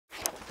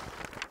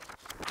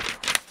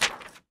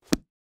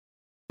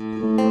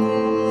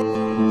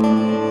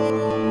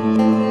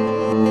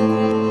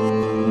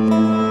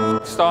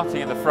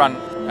starting at the front,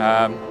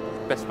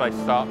 best place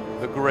to start,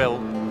 the grille.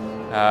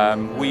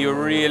 We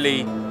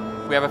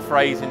have a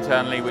phrase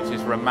internally which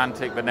is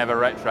romantic but never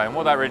retro, and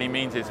what that really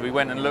means is we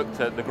went and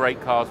looked at the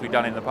great cars we've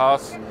done in the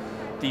past,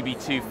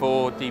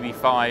 DB24,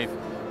 DB5,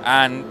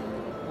 and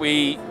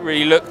we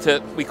really looked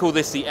at, we call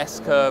this the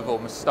S-curve or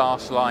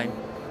moustache line,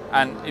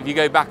 and if you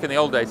go back in the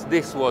old days,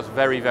 this was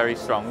very, very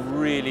strong,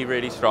 really,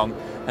 really strong,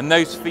 and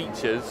those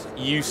features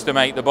used to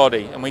make the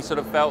body, and we sort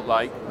of felt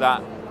like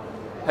that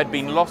had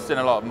been lost in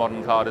a lot of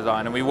modern car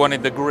design, and we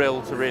wanted the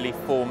grille to really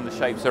form the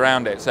shapes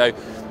around it. So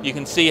you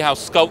can see how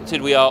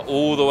sculpted we are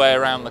all the way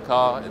around the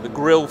car. The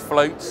grille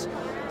floats.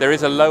 There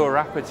is a lower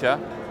aperture,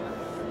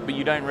 but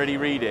you don't really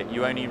read it.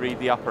 You only read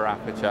the upper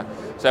aperture.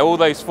 So all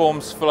those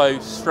forms flow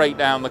straight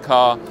down the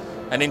car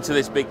and into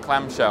this big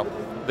clamshell.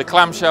 The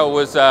clamshell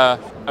was a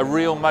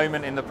real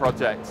moment in the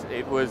project.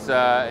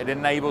 It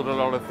enabled a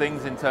lot of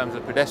things in terms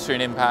of pedestrian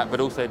impact, but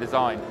also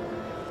design.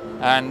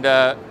 And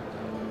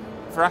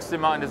for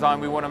Aston Martin design,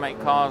 we want to make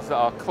cars that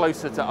are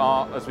closer to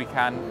art as we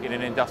can in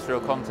an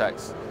industrial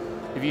context.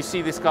 If you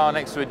see this car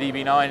next to a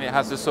DB9, it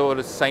has the sort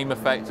of same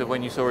effect of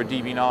when you saw a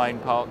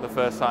DB9 parked the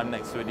first time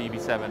next to a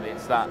DB7.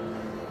 It's that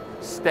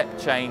step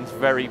change,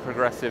 very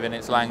progressive in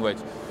its language.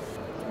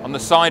 On the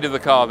side of the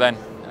car then,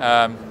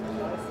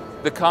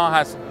 the car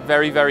has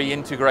very, very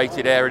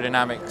integrated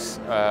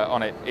aerodynamics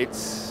on it.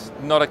 It's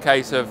not a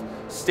case of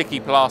sticky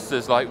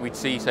plasters like we'd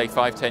see, say,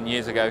 5–10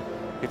 years ago.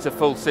 It's a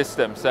full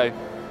system. So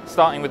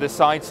starting with the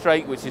side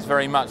straight, which is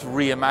very much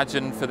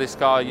reimagined for this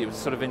car. It was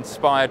sort of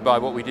inspired by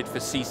what we did for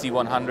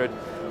CC100.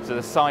 So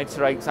the side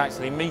straight's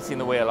actually meeting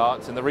the wheel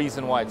arch, and the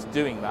reason why it's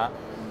doing that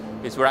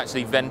is we're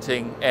actually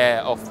venting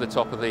air off the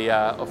top of the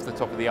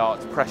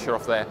arch, pressure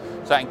off there.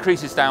 So that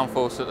increases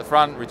downforce at the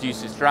front,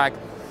 reduces drag.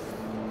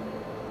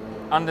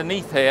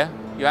 Underneath here,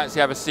 you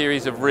actually have a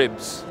series of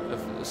ribs,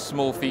 of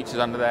small features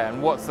under there,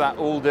 and what's that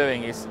all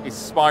doing is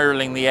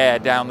spiraling the air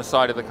down the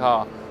side of the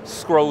car,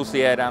 scrolls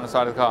the air down the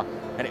side of the car,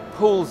 and it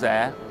pulls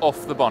air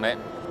off the bonnet,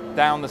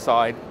 down the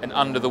side and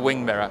under the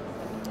wing mirror.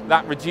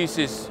 That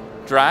reduces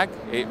drag,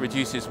 it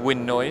reduces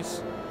wind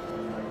noise,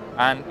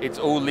 and it's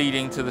all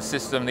leading to the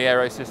system, the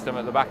aero system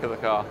at the back of the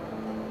car.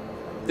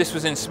 This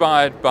was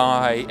inspired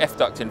by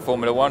F-duct in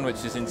Formula One,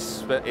 which is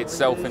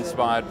itself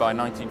inspired by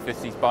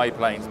 1950s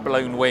biplanes,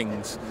 blown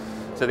wings.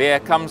 So the air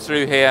comes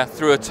through here,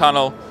 through a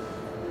tunnel,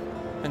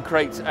 and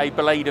creates a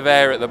blade of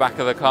air at the back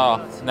of the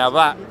car. Now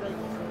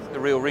the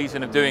real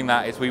reason of doing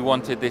that is we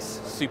wanted this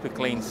super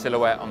clean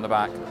silhouette on the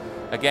back.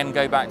 Again,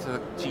 go back to the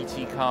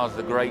GT cars,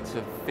 the greats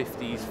of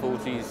 50s,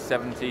 40s,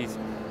 70s.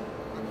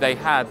 They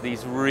had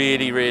these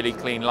really, really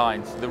clean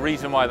lines. The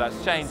reason why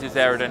that's changed is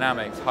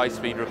aerodynamics,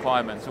 high-speed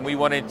requirements, and we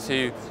wanted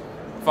to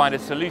find a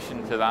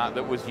solution to that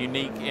that was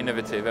unique,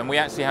 innovative, and we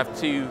actually have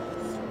 2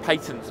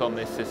 patents on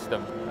this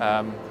system.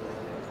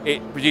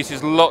 It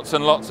produces lots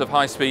and lots of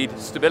high-speed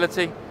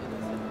stability,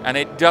 and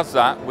it does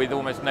that with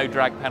almost no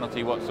drag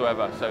penalty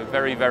whatsoever. So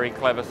very, very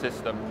clever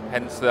system,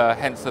 hence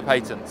the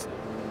patent.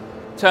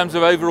 In terms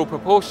of overall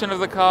proportion of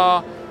the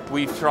car,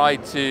 we've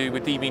tried to,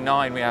 with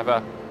DB9, we have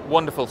a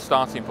wonderful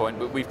starting point,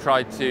 but we've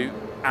tried to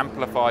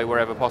amplify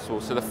wherever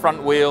possible. So the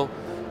front wheel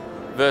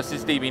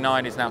versus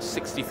DB9 is now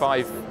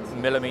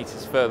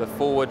 65mm further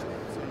forward,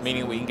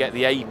 meaning we can get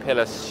the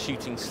A-pillar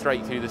shooting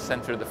straight through the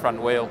center of the front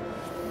wheel.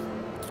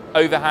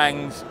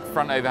 Overhangs,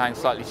 front overhangs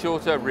slightly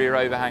shorter, rear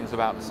overhangs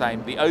about the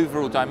same. The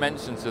overall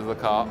dimensions of the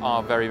car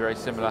are very, very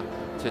similar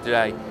to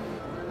today.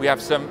 We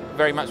have some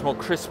very much more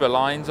crisper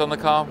lines on the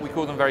car. We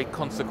call them very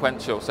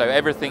consequential. So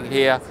everything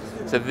here,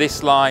 so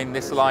this line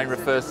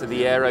refers to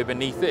the aero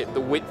beneath it, the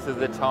width of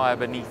the tyre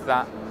beneath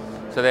that.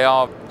 So they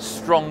are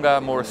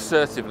stronger, more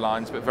assertive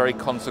lines, but very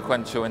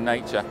consequential in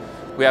nature.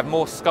 We have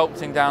more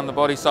sculpting down the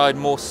body side,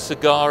 more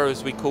cigar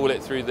as we call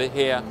it through the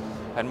here,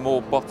 and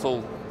more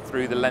bottle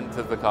through the length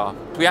of the car.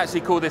 We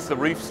actually call this the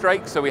roof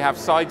strakes. So we have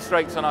side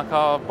strakes on our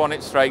car,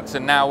 bonnet strakes,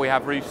 and now we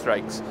have roof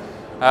strakes.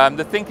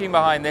 The thinking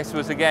behind this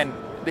was, again,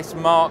 this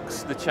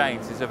marks the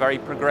change. It's a very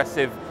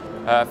progressive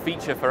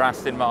feature for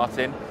Aston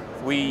Martin.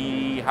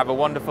 We have a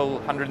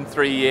wonderful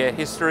 103-year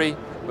history,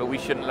 but we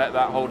shouldn't let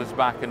that hold us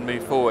back and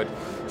move forward.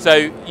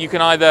 So you can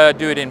either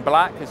do it in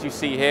black, as you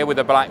see here, with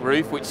a black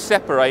roof, which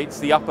separates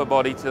the upper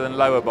body to the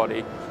lower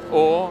body,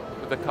 or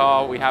with the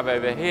car we have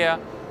over here,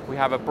 we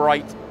have a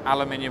bright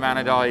aluminium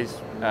anodized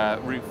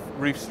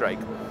roof strake.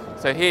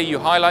 So here you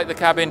highlight the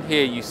cabin,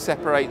 here you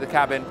separate the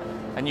cabin,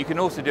 and you can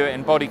also do it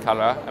in body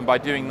color, and by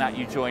doing that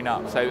you join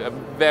up. So a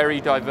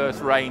very diverse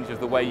range of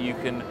the way you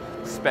can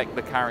spec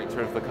the character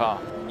of the car.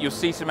 You'll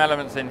see some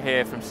elements in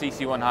here from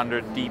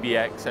CC100,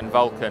 DBX and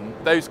Vulcan.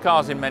 Those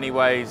cars in many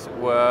ways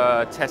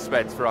were test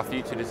beds for our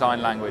future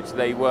design language.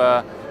 They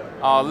were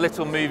our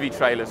little movie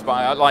trailers,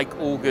 but like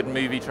all good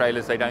movie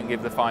trailers, they don't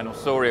give the final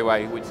story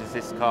away, which is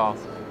this car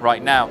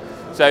right now.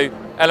 So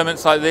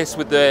elements like this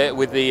with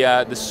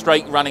the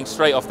straight running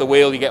straight off the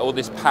wheel, you get all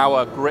this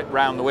power grip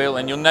round the wheel,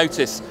 and you'll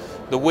notice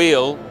the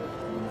wheel,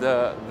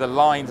 the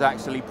lines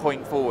actually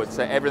point forward,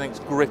 so everything's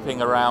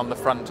gripping around the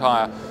front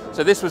tyre.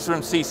 So this was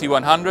from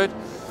CC100.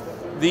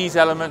 These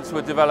elements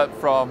were developed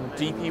from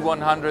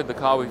DP100, the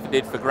car we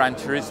did for Gran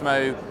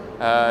Turismo.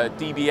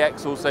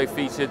 DBX also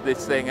featured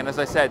this thing, and as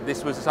I said,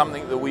 this was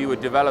something that we were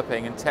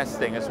developing and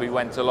testing as we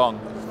went along.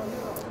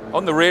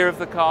 On the rear of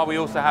the car, we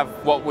also have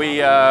what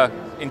we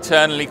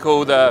internally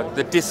call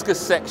the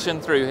discus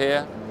section through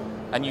here,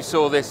 and you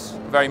saw this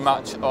very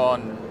much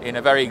in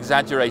a very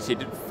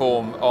exaggerated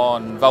form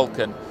on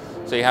Vulcan.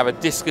 So you have a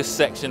discus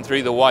section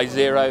through the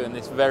Y0 and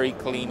this very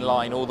clean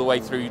line all the way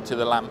through to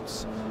the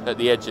lamps at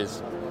the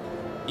edges.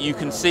 You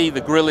can see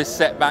the grille is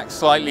set back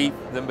slightly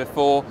than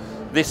before.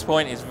 This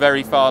point is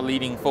very far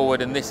leading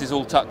forward, and this is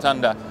all tucked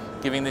under,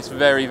 giving this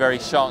very, very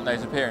sharp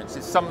nose appearance.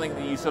 It's something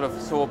that you sort of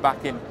saw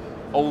back in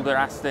older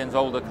Astons,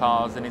 older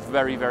cars, and it's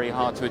very, very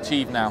hard to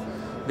achieve now.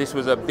 This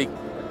was a big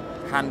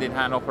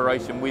hand-in-hand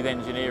operation with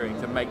engineering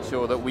to make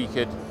sure that we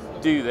could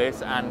do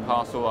this and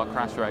pass all our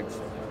crash regs.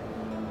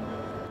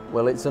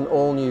 Well, it's an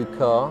all-new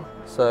car,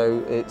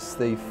 so it's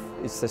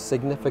a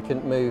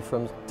significant move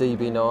from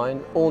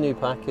DB9, all-new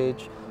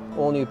package,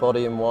 all-new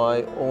body in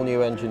white,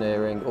 all-new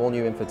engineering,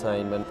 all-new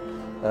infotainment,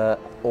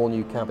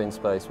 all-new cabin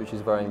space, which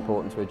is very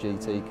important to a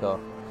GT car.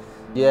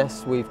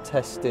 Yes, we've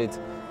tested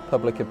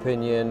public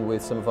opinion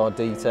with some of our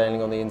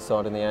detailing on the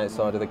inside and the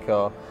outside of the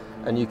car,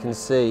 and you can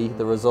see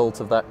the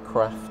result of that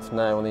craft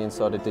now on the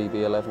inside of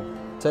DB11.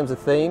 In terms of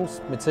themes,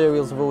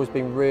 materials have always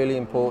been really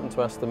important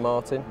to Aston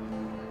Martin.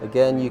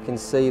 Again, you can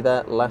see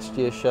that last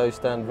year's show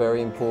stand,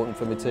 very important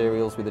for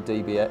materials with the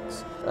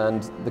DBX,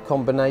 and the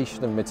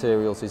combination of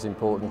materials is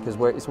important because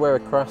it's where a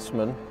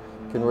craftsman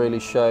can really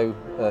show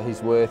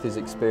his worth, his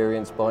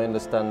experience by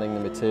understanding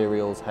the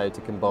materials, how to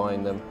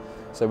combine them.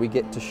 So we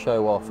get to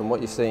show off, and what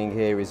you're seeing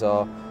here is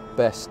our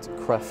best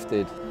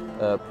crafted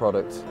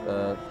product.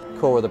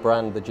 Core of the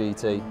brand, the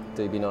GT,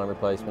 DB9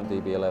 replacement,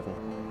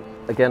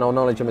 DB11. Again, our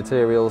knowledge of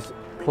materials,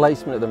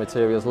 placement of the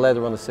materials,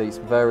 leather on the seats,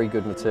 very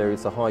good material,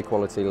 it's a high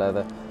quality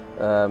leather.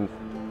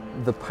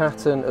 The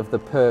pattern of the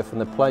perf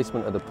and the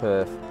placement of the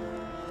perf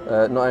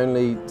not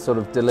only sort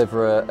of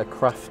deliver a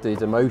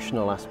crafted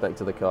emotional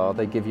aspect of the car,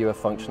 they give you a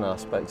functional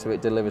aspect, so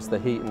it delivers the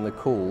heat and the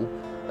cool,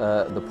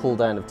 the pull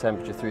down of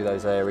temperature through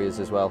those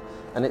areas as well.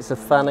 And it's a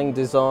fanning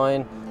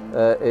design,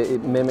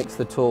 it mimics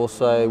the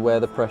torso, where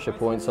the pressure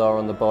points are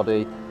on the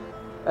body.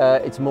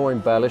 It's more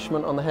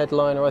embellishment on the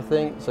headliner, I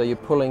think, so you're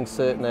pulling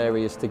certain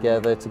areas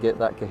together to get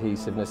that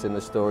cohesiveness in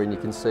the story, and you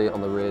can see it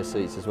on the rear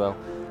seats as well.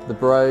 The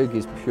brogue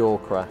is pure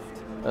craft.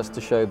 That's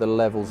to show the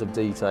levels of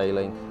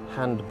detailing,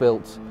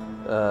 hand-built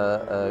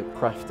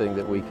crafting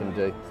that we can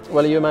do.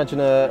 Well, you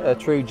imagine a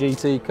true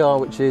GT car,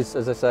 which is,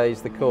 as I say,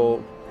 is the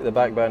core, the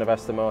backbone of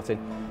Aston Martin.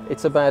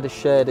 It's about a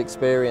shared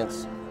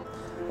experience.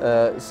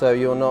 So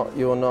you're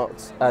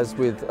not, as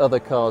with other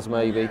cars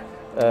maybe,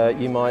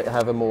 you might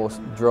have a more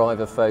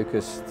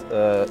driver-focused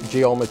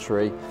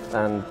geometry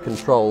and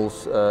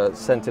controls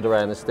centered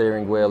around the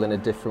steering wheel in a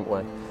different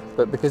way.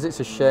 But because it's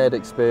a shared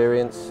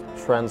experience,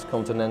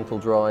 transcontinental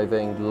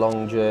driving,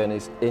 long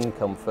journeys in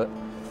comfort,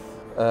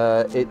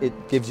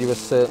 it gives you a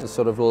certain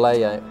sort of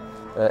layout.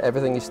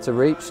 Everything is to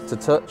reach, to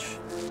touch,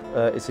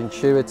 it's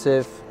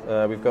intuitive.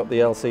 We've got the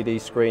LCD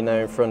screen now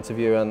in front of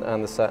you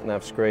and the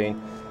sat-nav screen.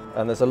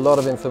 And there's a lot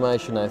of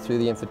information now through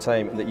the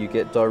infotainment that you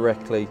get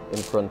directly in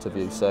front of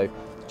you. So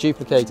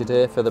duplicated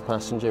here for the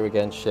passenger,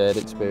 again, shared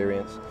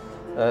experience.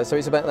 So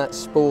it's about that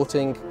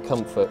sporting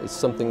comfort. It's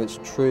something that's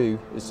true,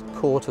 it's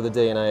core to the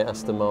DNA at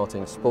Aston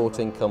Martin,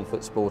 sporting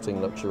comfort,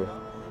 sporting luxury.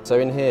 So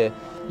in here,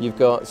 you've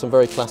got some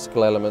very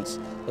classical elements,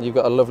 and you've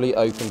got a lovely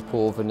open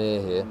pore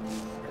veneer here.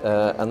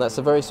 And that's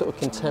a very sort of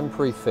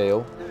contemporary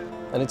feel.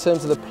 And in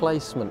terms of the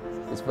placement,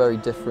 it's very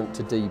different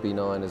to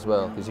DB9 as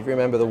well. Because if you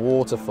remember the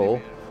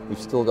waterfall, we've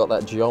still got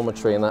that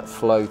geometry and that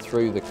flow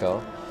through the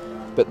car,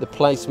 but the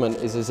placement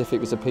is as if it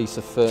was a piece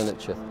of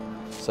furniture.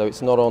 So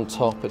it's not on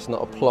top, it's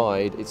not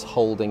applied, it's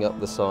holding up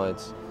the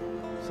sides.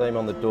 Same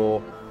on the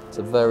door. It's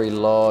a very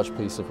large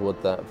piece of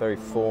wood, that very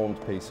formed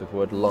piece of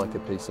wood, like a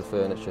piece of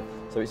furniture.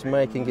 So it's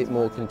making it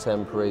more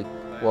contemporary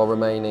while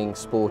remaining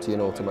sporty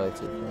and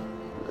automotive.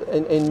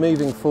 In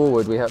moving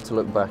forward, we have to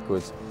look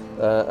backwards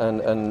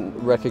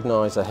and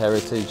recognise the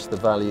heritage, the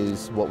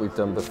values, what we've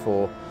done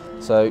before.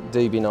 So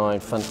DB9,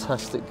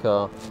 fantastic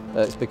car.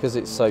 It's because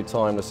it's so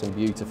timeless and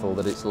beautiful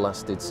that it's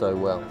lasted so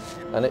well.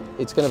 And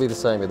it's going to be the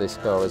same with this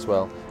car as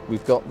well.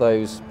 We've got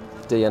those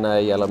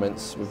DNA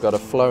elements. We've got a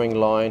flowing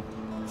line,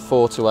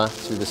 fore to aft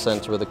through the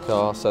centre of the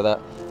car, so that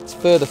it's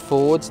further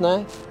forwards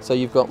now, so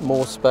you've got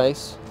more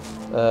space.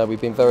 We've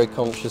been very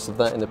conscious of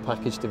that in the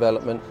package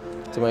development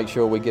to make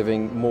sure we're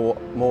giving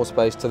more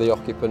space to the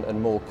occupant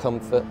and more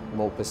comfort,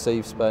 more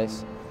perceived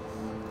space.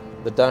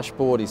 The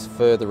dashboard is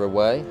further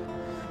away,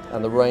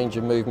 and the range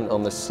of movement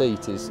on the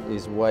seat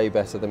is way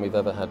better than we've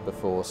ever had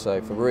before.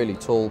 So for really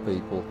tall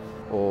people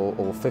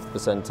or fifth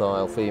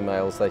percentile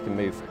females, they can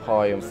move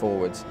high and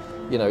forwards.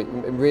 You know, it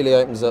really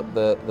opens up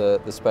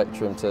the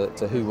spectrum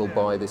to who will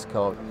buy this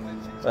car.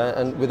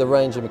 And with the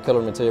range of colour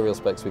and material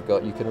specs we've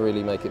got, you can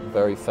really make it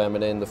very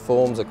feminine. The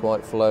forms are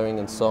quite flowing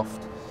and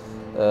soft.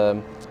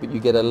 but you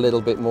get a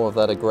little bit more of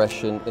that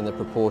aggression in the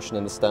proportion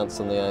and the stance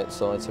on the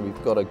outside, so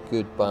we've got a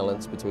good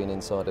balance between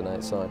inside and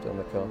outside on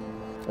the car.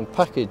 And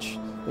package,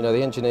 you know,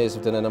 the engineers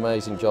have done an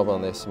amazing job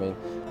on this. I mean,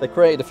 they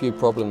created a few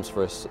problems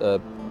for us.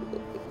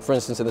 For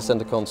instance, in the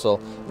centre console,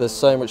 there's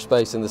so much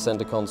space in the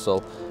centre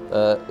console,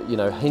 you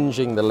know,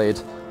 hinging the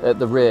lid at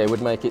the rear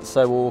would make it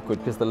so awkward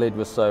because the lid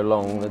was so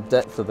long, the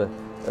depth of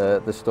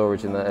the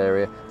storage in that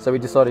area. So we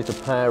decided to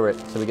pair it,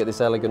 so we get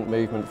this elegant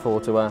movement fore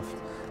to aft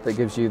that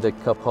gives you the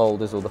cup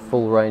holders or the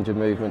full range of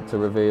movement to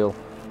reveal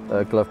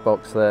a glove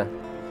box there.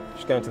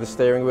 Just going to the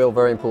steering wheel,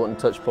 very important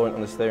touch point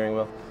on the steering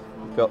wheel.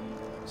 We've got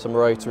some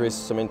rotaries,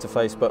 some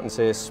interface buttons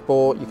here.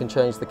 Sport, you can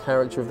change the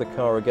character of the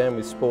car again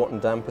with sport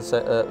and damper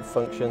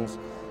functions,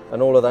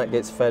 and all of that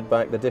gets fed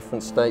back, the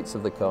different states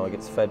of the car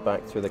gets fed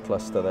back through the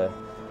cluster there.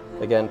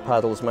 Again,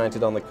 paddles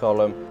mounted on the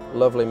column,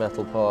 lovely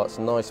metal parts,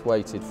 nice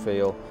weighted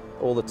feel,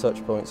 all the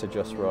touch points are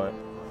just right.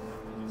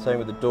 Same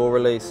with the door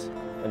release,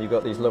 and you've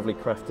got these lovely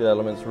crafted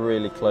elements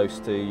really close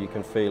to you. You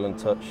can feel and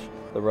touch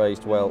the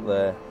raised welt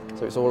there.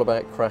 So it's all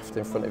about craft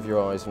in front of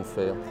your eyes and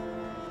feel.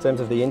 In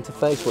terms of the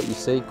interface, what you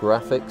see,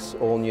 graphics,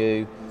 all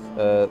new,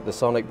 the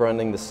sonic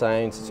branding, the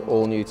sounds, it's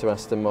all new to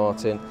Aston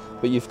Martin,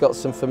 but you've got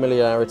some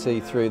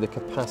familiarity through the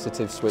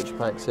capacitive switch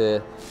packs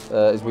here,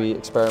 as we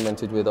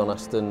experimented with on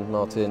Aston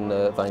Martin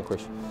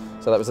Vanquish.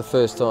 So that was the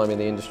first time in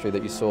the industry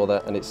that you saw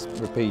that, and it's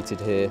repeated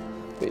here.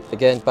 But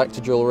again, back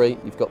to jewellery,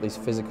 you've got these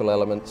physical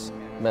elements,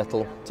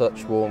 metal,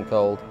 touch, warm,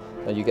 cold,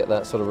 and you get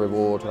that sort of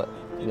reward, that,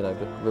 you know,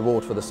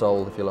 reward for the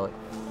soul, if you like.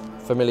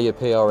 Familiar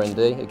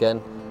PRND,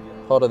 again,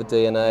 part of the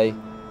DNA,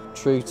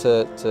 true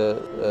to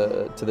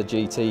the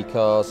GT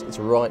cars. It's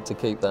right to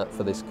keep that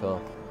for this car.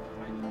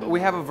 We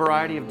have a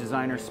variety of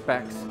designer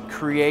specs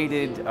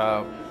created.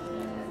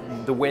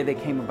 The way they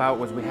came about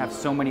was we have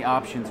so many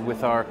options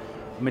with our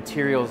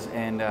materials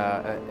and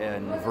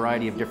a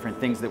variety of different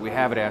things that we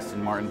have at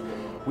Aston Martin.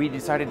 We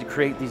decided to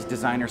create these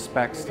designer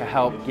specs to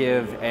help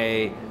give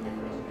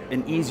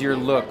an easier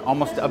look,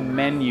 almost a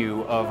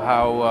menu of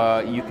how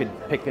you could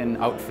pick and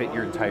outfit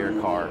your entire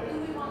car.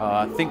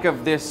 Think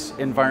of this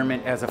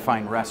environment as a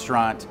fine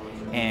restaurant,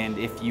 and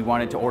if you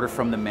wanted to order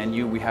from the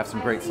menu, we have some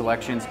great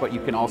selections, but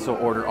you can also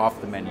order off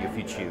the menu if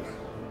you choose.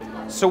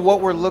 So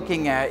what we're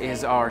looking at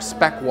is our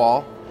spec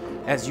wall.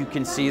 As you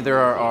can see, there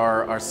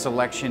are our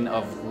selection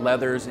of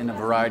leathers in a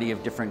variety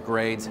of different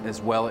grades, as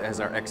well as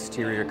our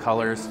exterior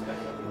colors.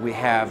 We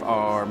have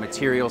our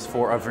materials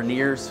for our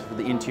veneers, for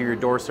the interior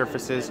door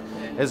surfaces,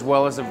 as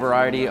well as a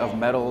variety of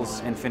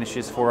metals and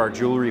finishes for our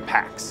jewelry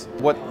packs.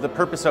 What the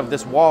purpose of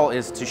this wall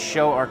is to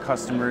show our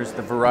customers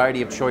the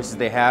variety of choices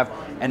they have,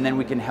 and then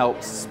we can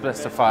help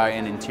specify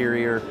an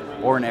interior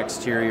or an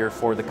exterior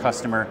for the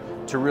customer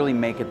to really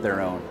make it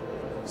their own.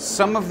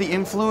 Some of the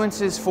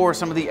influences for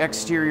some of the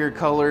exterior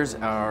colors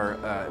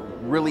are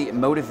really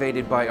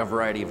motivated by a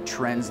variety of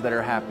trends that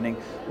are happening.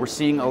 We're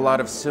seeing a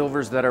lot of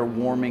silvers that are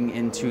warming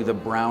into the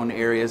brown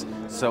areas,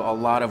 so a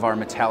lot of our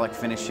metallic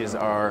finishes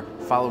are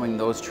following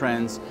those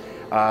trends.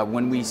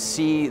 When we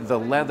see the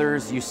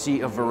leathers, you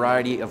see a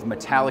variety of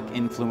metallic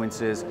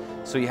influences.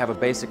 So you have a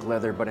basic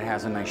leather, but it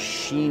has a nice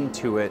sheen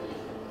to it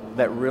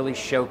that really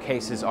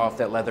showcases off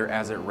that leather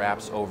as it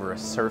wraps over a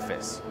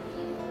surface.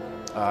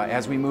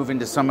 As we move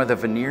into some of the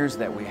veneers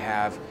that we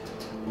have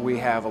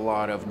a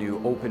lot of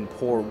new open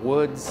pore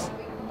woods,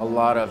 a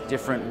lot of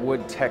different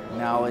wood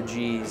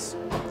technologies,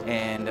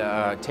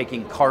 and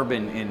taking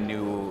carbon in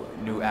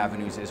new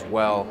avenues as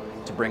well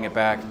to bring it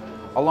back,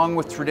 along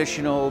with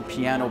traditional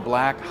piano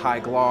black, high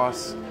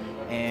gloss,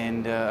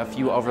 and a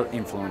few other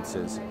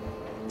influences.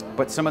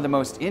 But some of the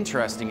most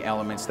interesting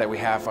elements that we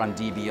have on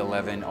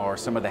DB11 are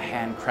some of the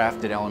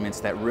handcrafted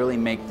elements that really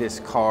make this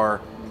car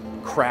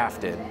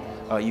crafted.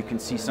 You can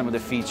see some of the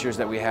features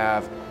that we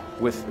have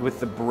with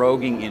the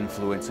broguing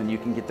influence, and you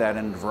can get that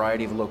in a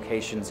variety of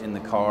locations in the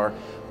car.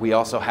 We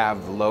also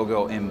have the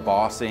logo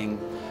embossing,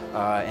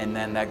 and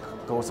then that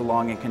goes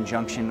along in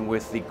conjunction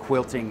with the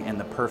quilting and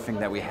the perfing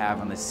that we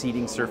have on the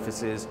seating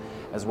surfaces,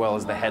 as well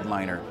as the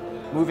headliner.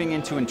 Moving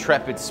into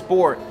Intrepid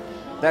Sport,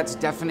 that's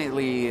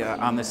definitely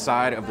on the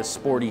side of the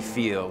sporty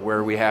feel,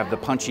 where we have the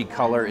punchy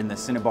color in the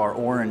Cinnabar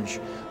orange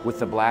with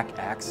the black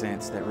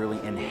accents that really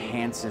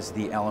enhances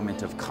the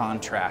element of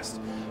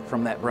contrast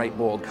from that bright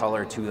bold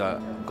color to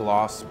the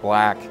gloss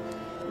black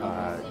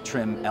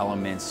trim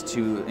elements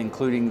to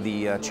including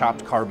the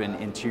chopped carbon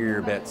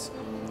interior bits.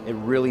 It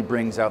really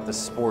brings out the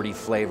sporty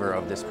flavor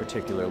of this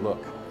particular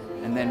look.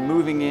 And then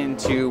moving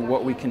into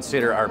what we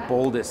consider our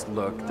boldest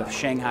look, the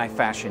Shanghai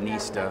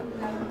Fashionista,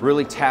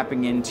 really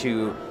tapping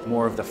into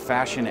more of the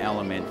fashion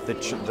element,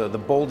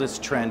 the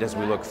boldest trend as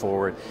we look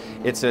forward.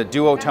 It's a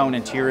duotone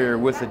interior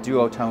with the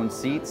duotone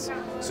seats,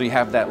 so you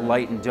have that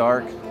light and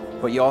dark,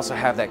 but you also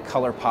have that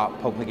color pop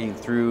poking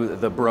through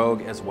the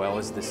brogue as well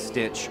as the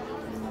stitch.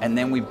 And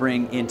then we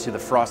bring into the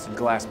frosted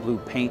glass blue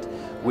paint,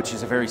 which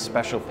is a very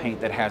special paint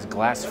that has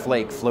glass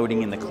flake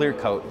floating in the clear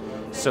coat,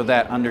 so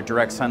that under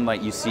direct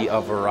sunlight you see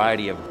a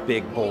variety of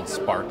big, bold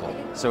sparkle.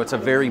 So it's a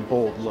very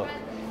bold look.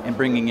 and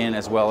bringing in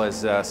as well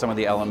as some of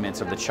the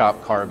elements of the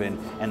chopped carbon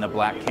and the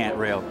black cant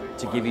rail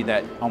to give you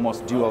that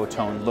almost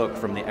duotone look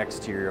from the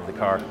exterior of the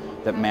car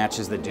that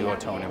matches the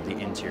duotone of the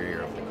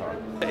interior of the car.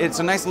 It's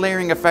a nice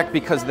layering effect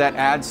because that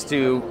adds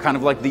to kind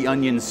of like the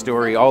onion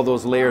story. All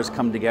those layers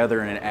come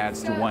together and it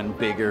adds to one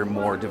bigger,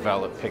 more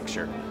developed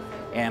picture.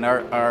 And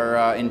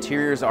our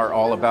interiors are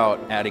all about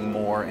adding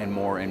more and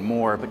more and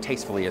more, but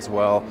tastefully as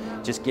well,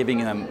 just giving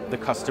them, the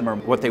customer,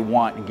 what they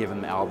want and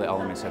giving them all the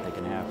elements that they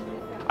can have.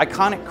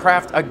 Iconic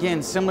craft,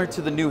 again, similar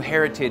to the new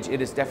Heritage,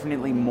 it is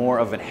definitely more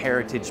of a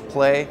heritage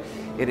play.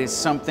 It is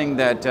something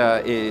that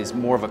is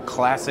more of a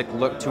classic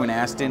look to an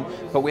Aston,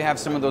 but we have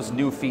some of those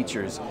new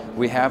features.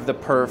 We have the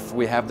perf,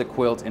 we have the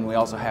quilt, and we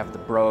also have the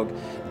brogue.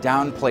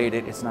 Downplayed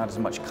it, it's not as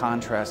much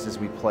contrast as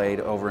we played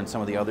over in some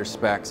of the other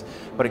specs,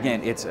 but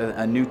again, it's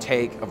a new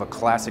take of a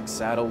classic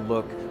saddle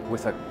look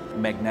with a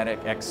magnetic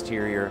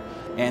exterior,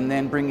 and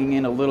then bringing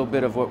in a little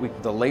bit of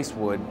the lace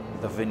wood,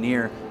 the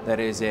veneer, that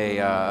is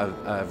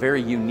a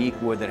very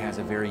unique wood that has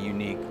a very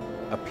unique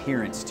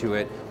appearance to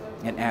it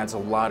and adds a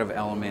lot of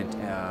element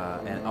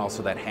and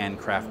also that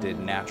handcrafted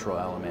natural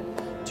element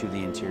to the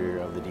interior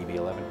of the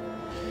DB11.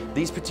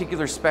 These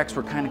particular specs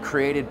were kind of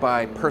created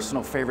by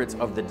personal favorites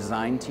of the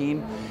design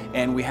team,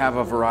 and we have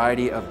a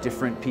variety of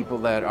different people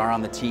that are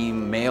on the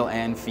team, male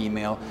and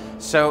female.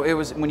 So it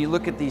was, when you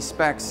look at these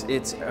specs,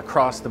 it's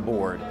across the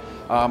board.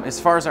 As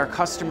far as our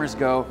customers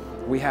go,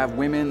 we have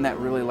women that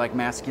really like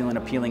masculine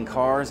appealing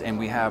cars, and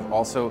we have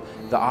also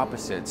the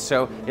opposite.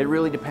 So it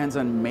really depends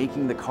on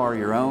making the car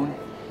your own.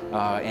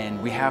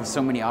 And we have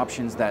so many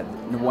options that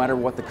no matter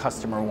what the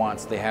customer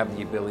wants, they have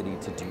the ability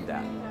to do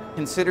that.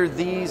 Consider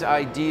these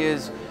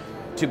ideas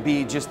to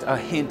be just a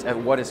hint at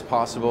what is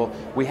possible.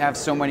 We have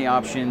so many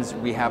options.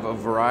 We have a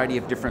variety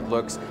of different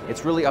looks.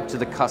 It's really up to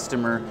the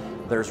customer.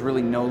 There's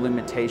really no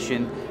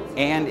limitation.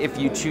 And if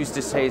you choose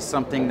to say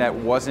something that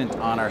wasn't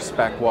on our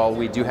spec wall,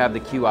 we do have the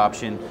Q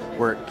option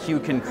where Q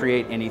can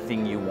create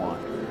anything you want.